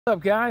What's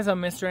up guys,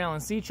 I'm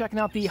MrAlanC checking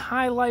out the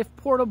Hilife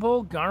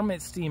portable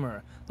garment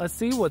steamer. Let's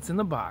see what's in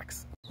the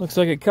box. Looks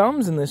like it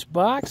comes in this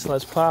box.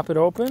 Let's pop it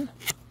open.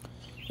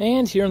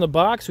 And here in the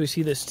box we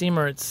see the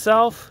steamer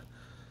itself,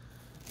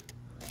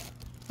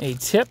 a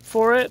tip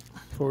for it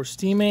for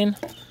steaming,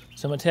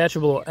 some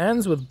attachable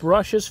ends with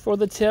brushes for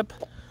the tip,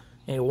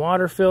 a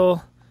water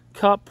fill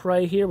cup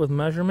right here with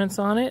measurements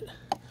on it.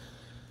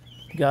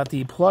 Got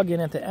the plug-in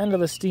at the end of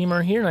the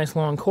steamer here, nice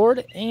long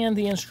cord, and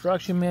the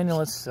instruction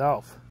manual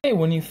itself. Hey,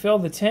 when you fill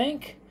the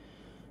tank,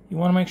 you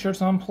want to make sure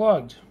it's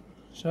unplugged.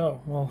 So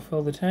we'll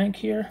fill the tank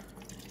here.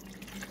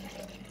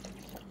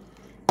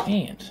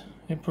 And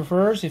it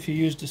prefers if you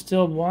use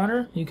distilled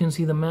water. You can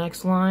see the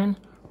max line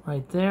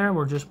right there.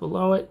 We're just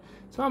below it.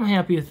 So I'm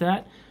happy with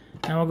that.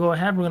 Now we'll go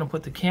ahead, we're going to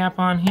put the cap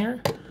on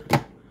here.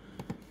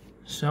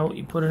 So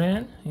you put it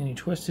in and you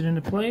twist it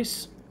into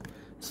place.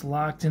 It's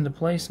locked into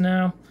place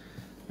now.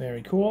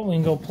 Very cool. We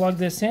can go plug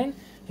this in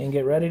and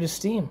get ready to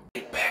steam.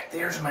 Back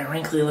there's my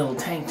wrinkly little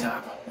tank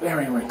top.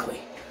 Very wrinkly.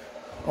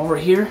 Over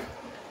here,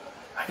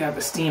 I got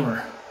the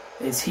steamer.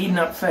 It's heating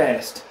up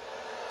fast.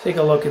 Take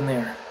a look in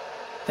there.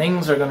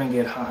 Things are going to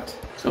get hot.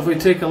 So if we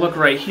take a look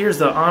right here's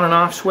the on and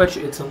off switch.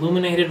 It's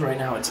illuminated. Right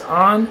now it's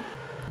on.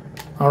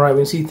 Alright,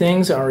 we see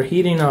things are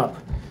heating up.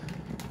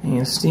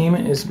 And steam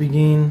is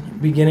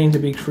beginning to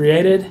be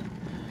created.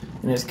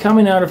 And it's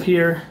coming out of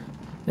here.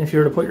 If you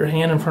were to put your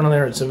hand in front of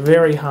there, it's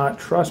very hot.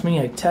 Trust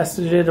me, I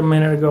tested it a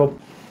minute ago.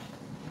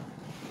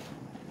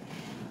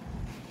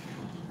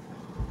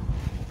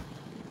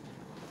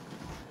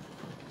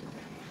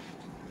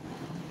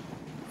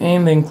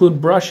 And they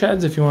include brush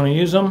heads if you want to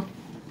use them.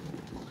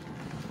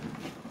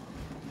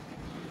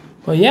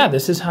 Well, yeah,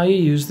 this is how you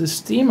use the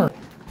steamer.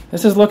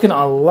 This is looking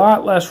a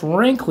lot less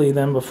wrinkly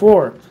than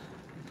before.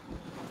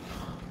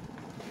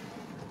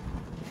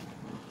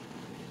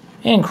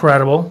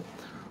 Incredible.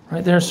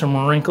 Right there's some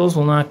wrinkles.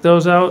 We'll knock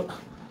those out.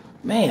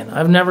 Man,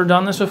 I've never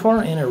done this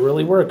before, and it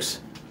really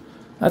works.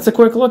 That's a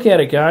quick look at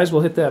it, guys.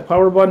 We'll hit that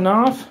power button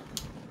off,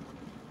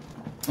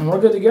 and we're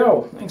good to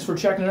go. Thanks for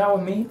checking it out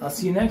with me. I'll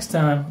see you next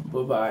time.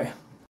 Bye-bye.